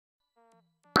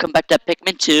welcome back to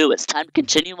Pikmin 2. It's time to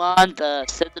continue on the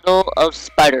Citadel of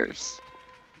Spiders.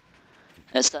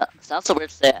 It sounds so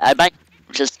weird to say. I might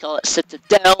just call it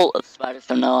Citadel of Spiders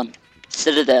from now on.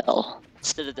 Citadel.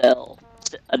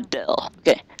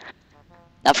 Okay.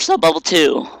 Now for Bubble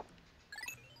 2.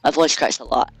 My voice cracks a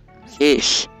lot.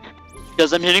 Sheesh.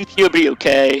 Because I'm hitting puberty,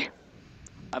 okay?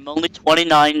 I'm only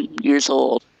 29 years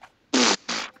old.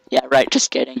 Yeah, right, just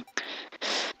kidding.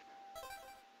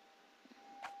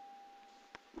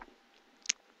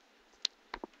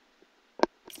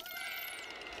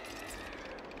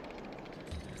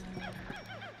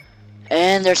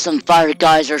 And there's some fire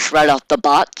geysers right off the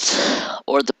bot.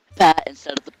 Or the bat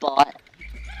instead of the bot.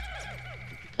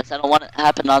 Because I don't want it to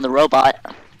happen on the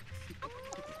robot.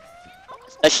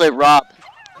 Especially Rob.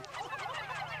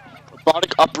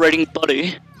 Robotic operating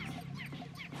buddy.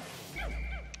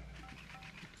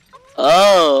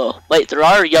 Oh, wait, there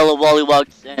are yellow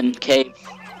wollywogs in caves.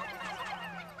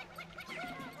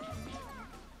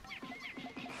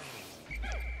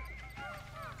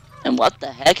 And what the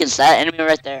heck is that enemy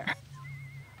right there?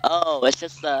 Oh, it's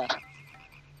just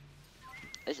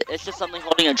it's just something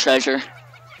holding a treasure.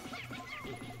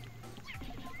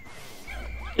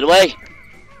 Get away!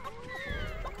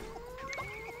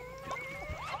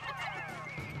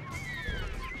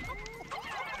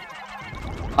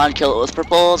 Come on, kill it with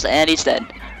purples, and he's dead.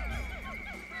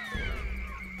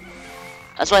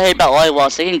 That's what I hate about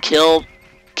Wollywogs. They can kill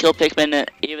Pikmin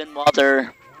even while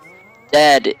they're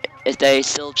dead if they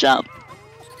still jump.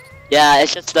 Yeah,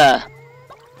 it's just the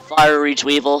fire reach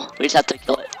weevil. We just have to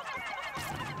kill it.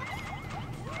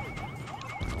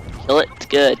 Kill it. It's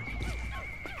good.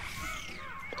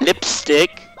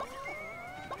 Lipstick.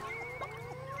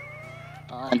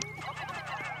 On.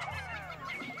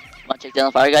 Take down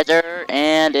the fire geyser,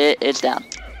 and it's down.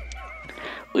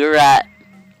 We were at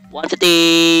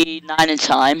 1:59 in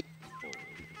time.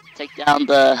 Take down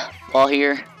the wall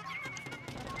here.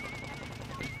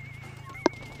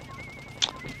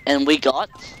 And we got...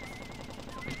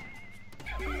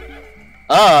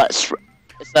 Oh, it's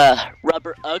a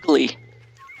rubber ugly.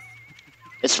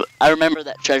 I remember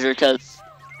that treasure because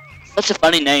it's such a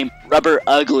funny name, rubber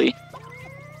ugly.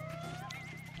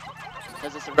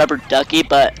 Because it's a rubber ducky,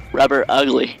 but rubber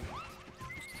ugly.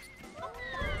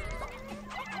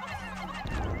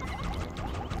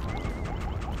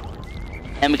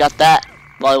 And we got that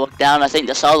Wollywog down. I think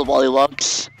that's all the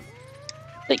Wollywogs.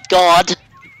 Thank God.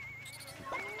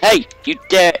 Hey, you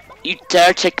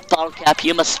dare take a bottle cap,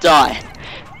 you must die.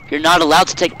 You're not allowed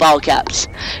to take bottle caps.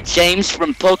 James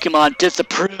from Pokemon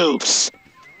disapproves.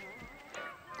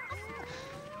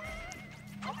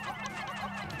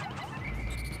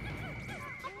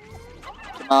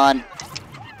 Come on.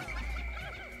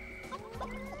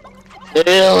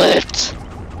 Kill it.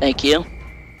 Thank you.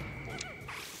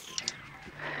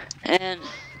 And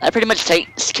that pretty much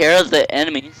takes care of the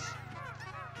enemies.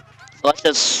 So let's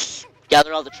just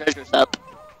gather all the treasures up.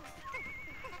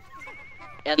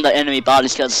 And the enemy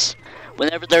bodies, because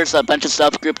whenever there's a bunch of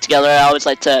stuff grouped together, I always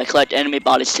like to collect enemy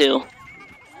bodies too.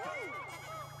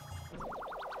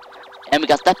 And we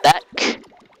got that back.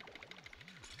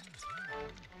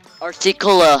 RC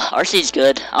Cola. RC's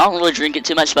good. I don't really drink it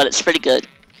too much, but it's pretty good.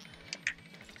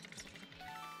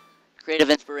 Creative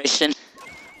inspiration.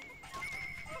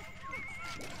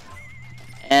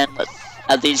 And let's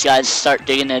have these guys start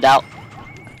digging it out.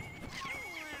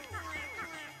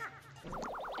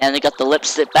 And they got the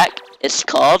lipstick back. It's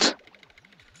called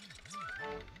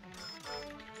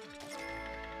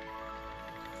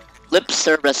Lip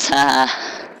Service.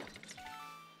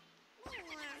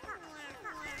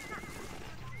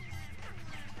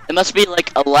 It must be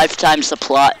like a lifetime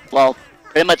supply. Well,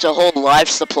 pretty much a whole life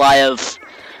supply of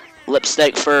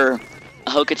lipstick for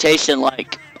a Hokitation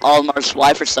like Olimar's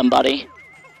wife or somebody.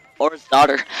 Or his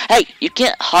daughter. Hey, you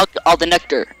can't hog all the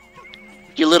nectar.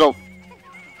 You little...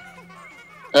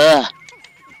 Ugh.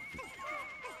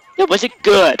 Yeah, was it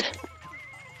good?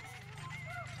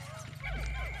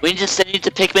 We just send you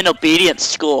to Pikmin Obedience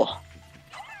School.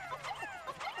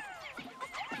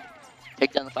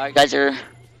 Take down the fire geyser.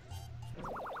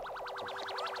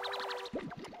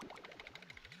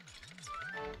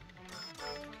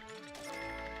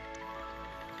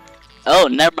 Oh,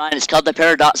 never mind. It's called the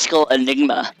Paradoxical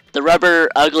Enigma. The rubber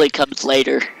ugly comes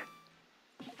later.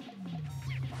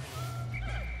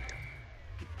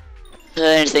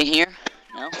 Anything here?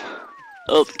 No?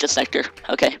 Oh, just nectar.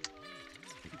 Okay.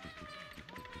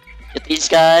 Get these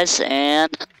guys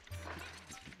and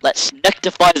let's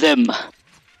nectify them.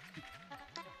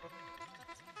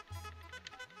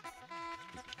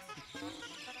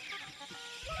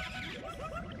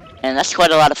 And that's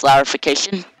quite a lot of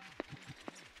flowerification.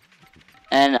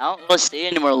 And I don't really see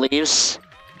any more leaves,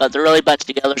 but they're really bunched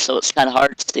together, so it's kind of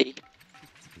hard to see.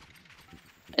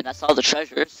 And that's all the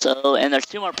treasure. So, and there's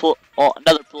two more pool, oh,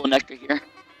 another pool of nectar here.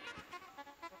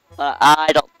 But I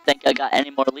don't think I got any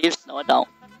more leaves. No, I don't.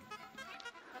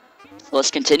 So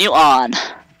let's continue on.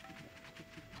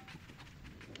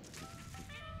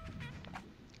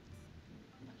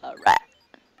 Alright.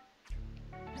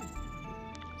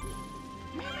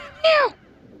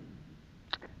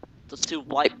 Those two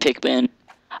white Pikmin.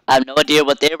 I have no idea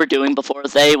what they were doing before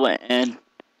they went in.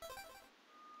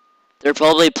 They're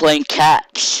probably playing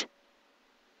catch.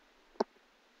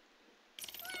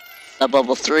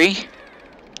 Sub-level 3.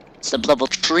 Sub-level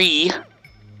 3.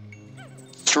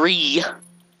 3.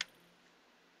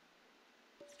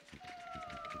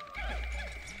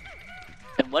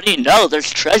 And what do you know?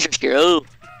 There's treasures here. Ooh.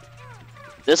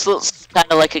 This looks kind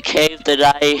of like a cave that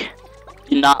I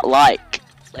do not like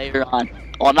later on.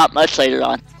 Well, not much later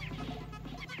on.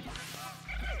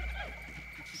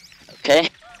 Okay.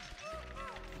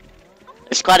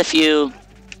 There's quite a few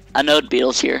anode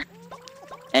beetles here.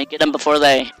 And get them before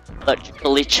they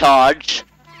electrically charge.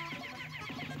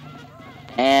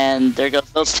 And there goes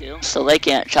those two, so they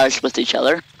can't charge with each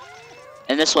other.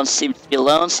 And this one seems to be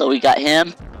alone, so we got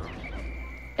him.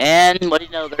 And what do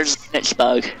you know, there's a snitch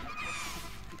bug.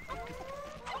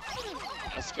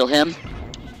 Let's kill him.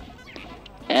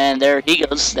 And there he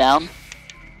goes down.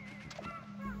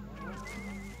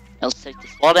 Let's take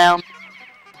this wall down.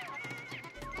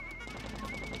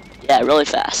 Yeah, really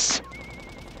fast.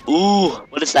 Ooh,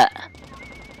 what is that?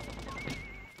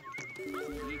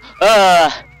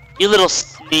 You little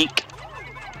sneak.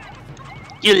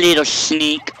 You little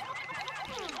sneak.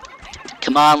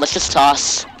 Come on, let's just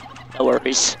toss. No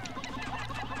worries.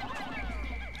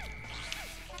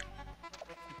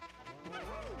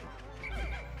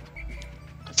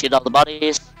 Let's get all the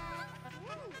bodies.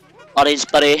 Bodies,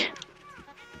 buddy.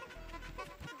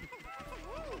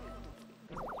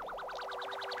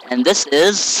 And this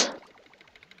is...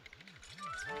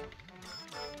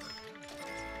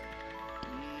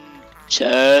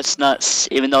 chestnuts,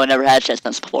 even though I never had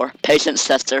chestnuts before. Patience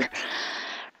tester.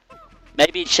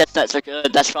 Maybe chestnuts are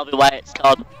good, that's probably why it's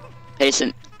called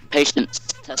patience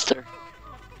tester.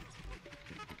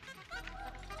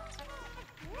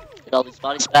 Get all these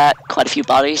bodies back, quite a few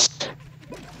bodies.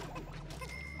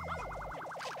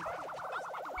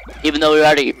 Even though we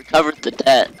already recovered the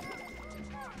debt.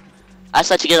 I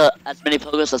just like to get as many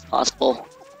pogos as possible.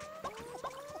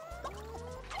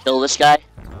 Kill this guy.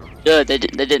 Good, they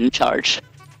didn't charge.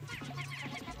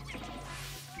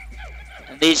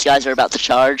 And these guys are about to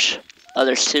charge. Oh,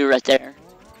 there's two right there.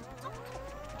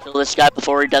 Kill this guy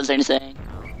before he does anything.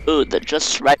 Ooh, they're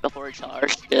just right before he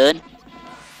charged. Good.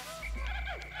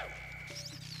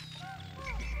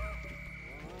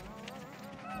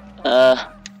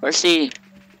 Where's he?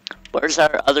 Where's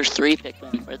our other three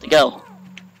Pikmin? Where'd they go?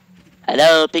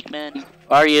 Hello, Pikmin.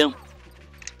 Where are you?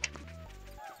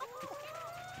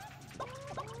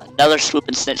 Another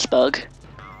swooping snitch bug.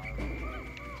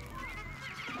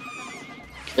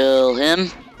 Kill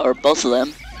him, or both of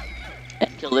them,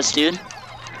 and kill this dude.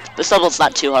 This level's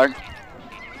not too hard.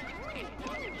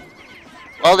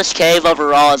 Well, this cave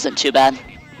overall isn't too bad.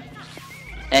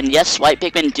 And yes, white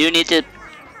Pikmin do need to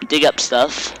dig up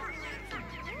stuff.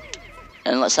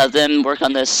 And let's have them work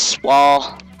on this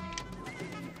wall.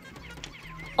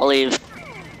 I'll leave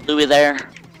Louie there.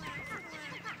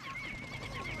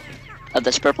 Have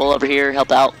this purple over here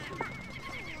help out.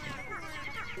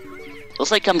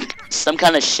 Looks like some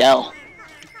kind of shell.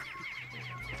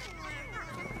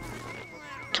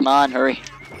 Come on, hurry.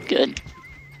 Good.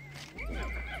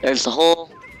 There's the hole.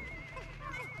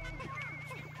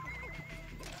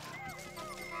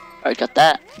 Alright, got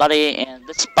that buddy and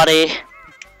this buddy.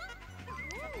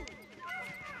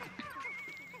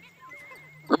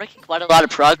 We're making quite a lot of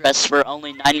progress for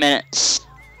only 9 minutes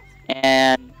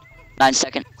and 9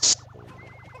 seconds.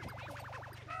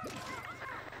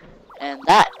 And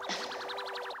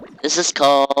this is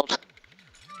called,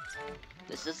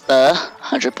 this is the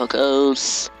 100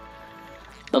 Pokos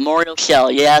Memorial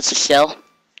Shell. Yeah, it's a shell.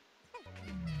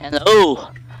 And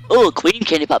oh, a Queen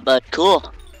Candy Pop Bud,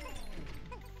 cool.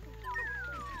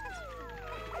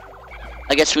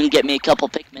 I guess we can get me a couple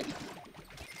Pikmin.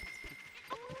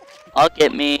 I'll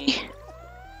get me,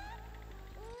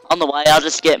 on the way, I'll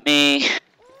just get me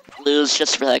blues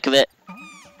just for the heck of it.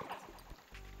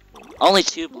 Only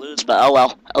 2 blues, but oh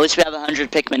well. At least we have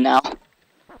 100 Pikmin now.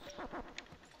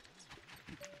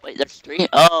 Wait, there's 3?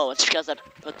 Oh, it's because I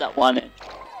put that one in.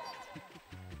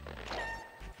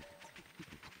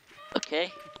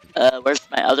 Okay. Where's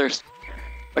my other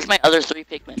 3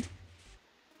 Pikmin?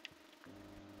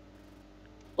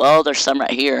 Well, there's some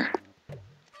right here.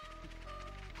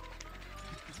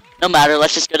 No matter,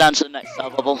 let's just go down to the next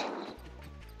level.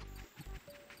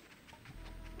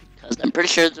 Because I'm pretty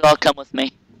sure they'll all come with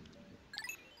me.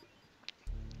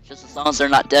 Just as long as they're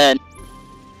not dead.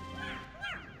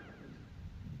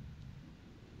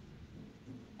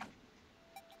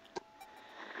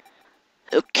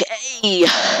 Okay.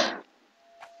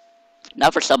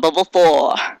 Now for sub level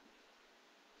 4.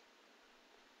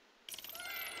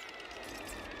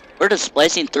 We're just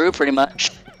blazing through pretty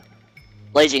much.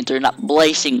 Blazing through, not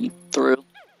blazing through.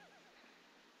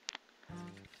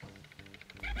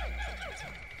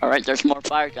 Alright, there's more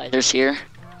fire geysers here.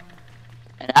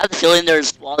 And I have the feeling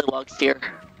there's wollywogs here.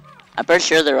 I'm pretty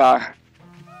sure there are.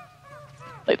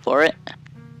 Wait for it.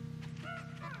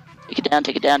 Take it down,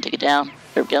 take it down, take it down.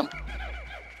 There we go.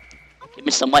 Give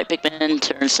me some white Pikmin,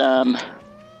 turn some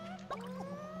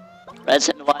reds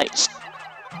into whites.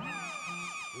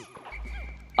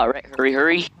 Alright, hurry,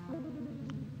 hurry.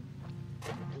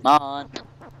 Come on.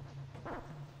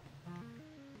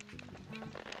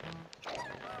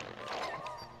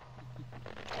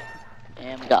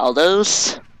 And we got all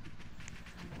those.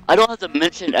 I don't have to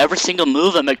mention every single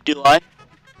move I make, do I?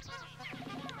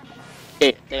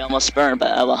 Okay, they almost burned,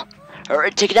 but oh well. Hurry,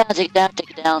 take it down, take it down,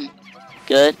 take it down.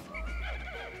 Good.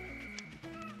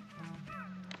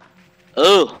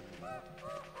 Ooh.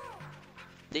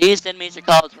 These enemies are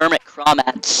called hermit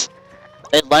crawmads.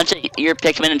 They lunge at your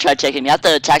Pikmin and try to take them. You have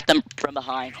to attack them from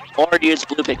behind, or use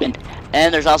blue Pikmin.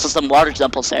 And there's also some water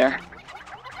jumples there.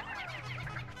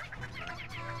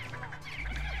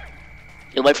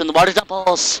 Get away from the water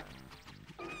jumples.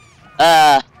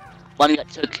 One got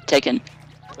taken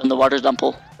from the water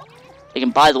jumple.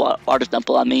 Taken by the water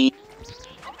jumple, I mean.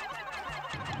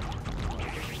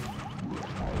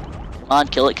 Come on,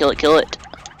 kill it, kill it, kill it.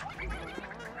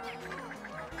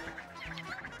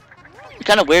 It's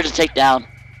kind of weird to take down.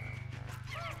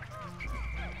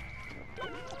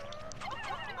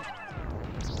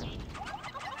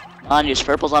 Come on, use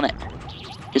purples on it.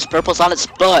 Use purples on its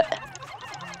butt.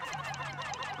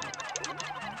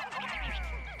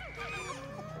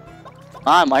 Come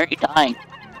on, why aren't you dying?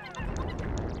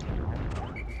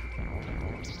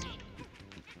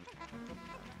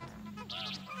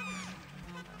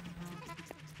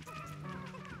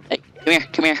 Hey, come here,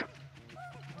 come here.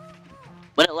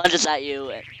 When it lunges at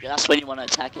you, that's when you want to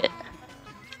attack it.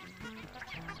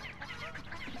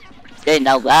 Okay,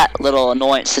 now that little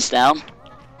annoyance sits down.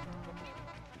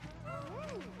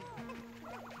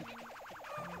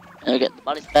 And we get the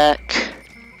bodies back.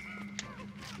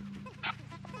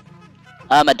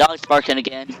 My dog's barking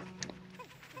again.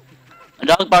 My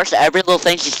dog barks at every little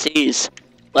thing she sees.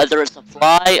 Whether it's a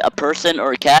fly, a person,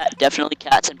 or a cat. Definitely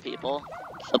cats and people.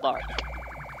 She'll bark.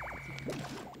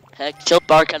 Heck, she'll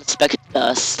bark at a speck of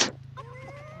dust.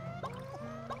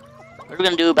 What are we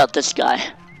gonna do about this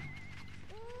guy?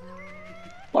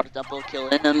 Water double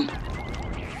killing him.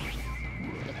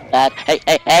 Bad. Hey,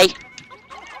 hey, hey!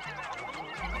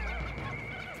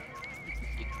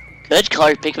 You could call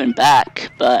your Pikmin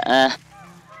back, but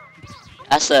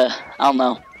that's I don't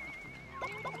know.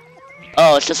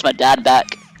 Oh, it's just my dad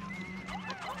back.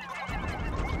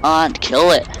 Come on,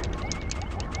 kill it.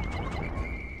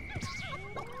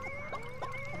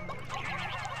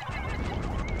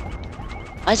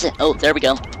 Why is it? Oh, there we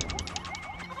go.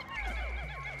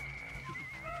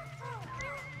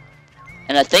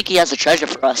 And I think he has a treasure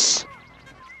for us.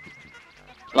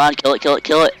 Come on, kill it, kill it,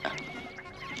 kill it.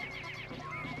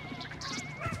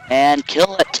 And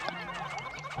kill it.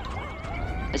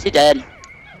 Is he dead?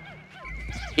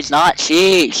 He's not.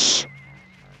 Sheesh.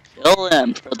 Kill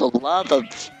him for the love of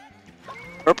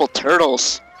purple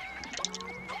turtles.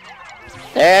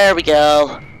 There we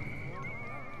go.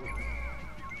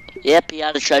 Yep, he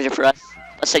had a treasure for us.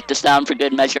 Let's take this down for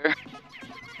good measure.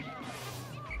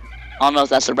 I don't know if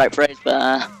that's the right phrase,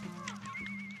 but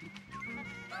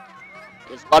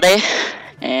his body.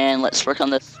 And let's work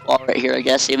on this wall right here, I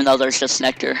guess, even though there's just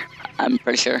nectar. I'm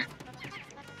pretty sure.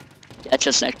 Yeah, it's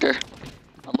just nectar.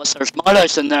 Unless there's mud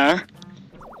ice in there.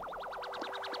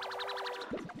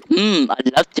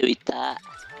 I'd love to eat that.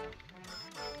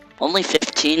 Only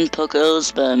 15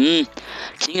 pokos, but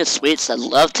king of sweets, I'd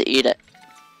love to eat it.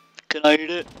 Can I eat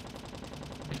it?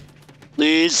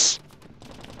 Please?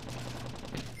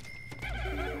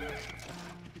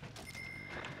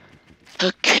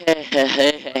 Okay,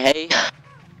 hey.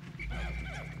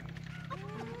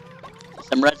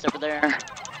 Some reds over there.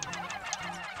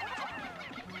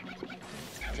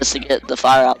 Just to get the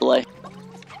fire out of the way.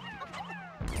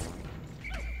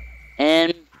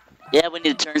 And yeah, we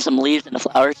need to turn some leaves into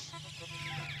flowers.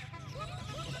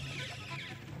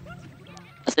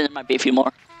 I think there might be a few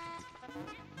more.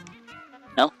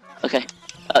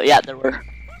 Oh yeah, there were.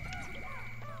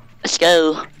 Let's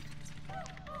go.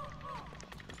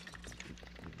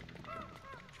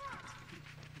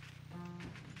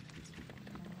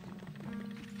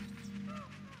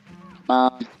 Come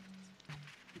on.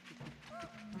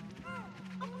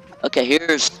 Okay,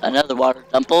 here's another water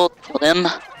temple. Kill him.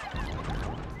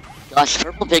 Gosh,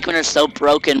 purple Pikmin are so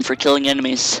broken for killing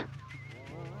enemies.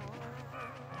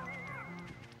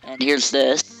 And here's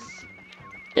this.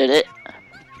 Did it.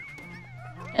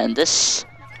 And this.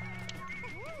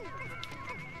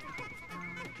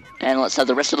 And let's have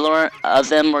the rest of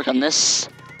them work on this.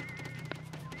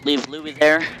 Leave Louie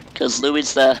there, because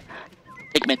Louie's the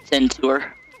Pikmin 10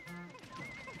 tour.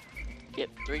 Get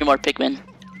 3 more Pikmin.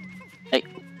 Hey.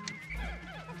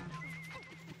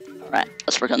 Alright,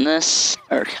 let's work on this,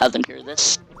 or have them carry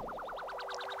this.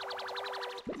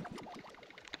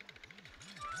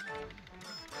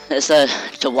 It's a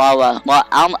Chihuahua. Well,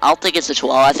 I don't think it's a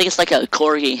Chihuahua. I think it's like a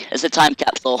Corgi. It's a time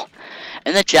capsule.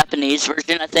 In the Japanese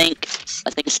version, I think it's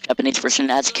the Japanese version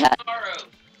that has a cat.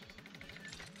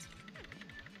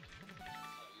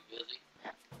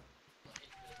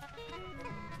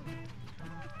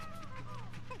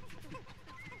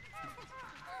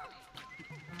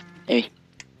 Hey.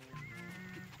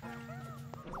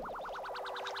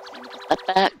 Get that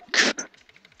back.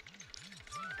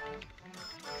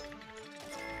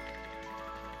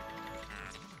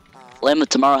 Flame of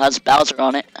Tomorrow has Bowser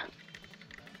on it.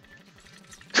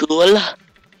 Cool. And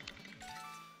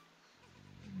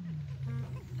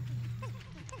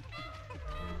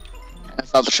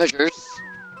that's all the treasures.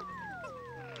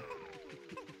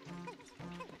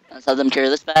 Let's have them carry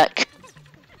this back.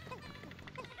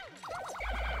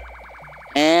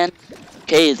 And,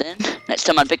 okay then, next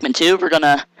time on Pikmin 2, we're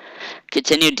gonna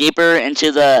continue deeper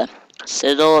into the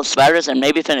Citadel of Spiders and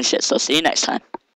maybe finish it. So see you next time.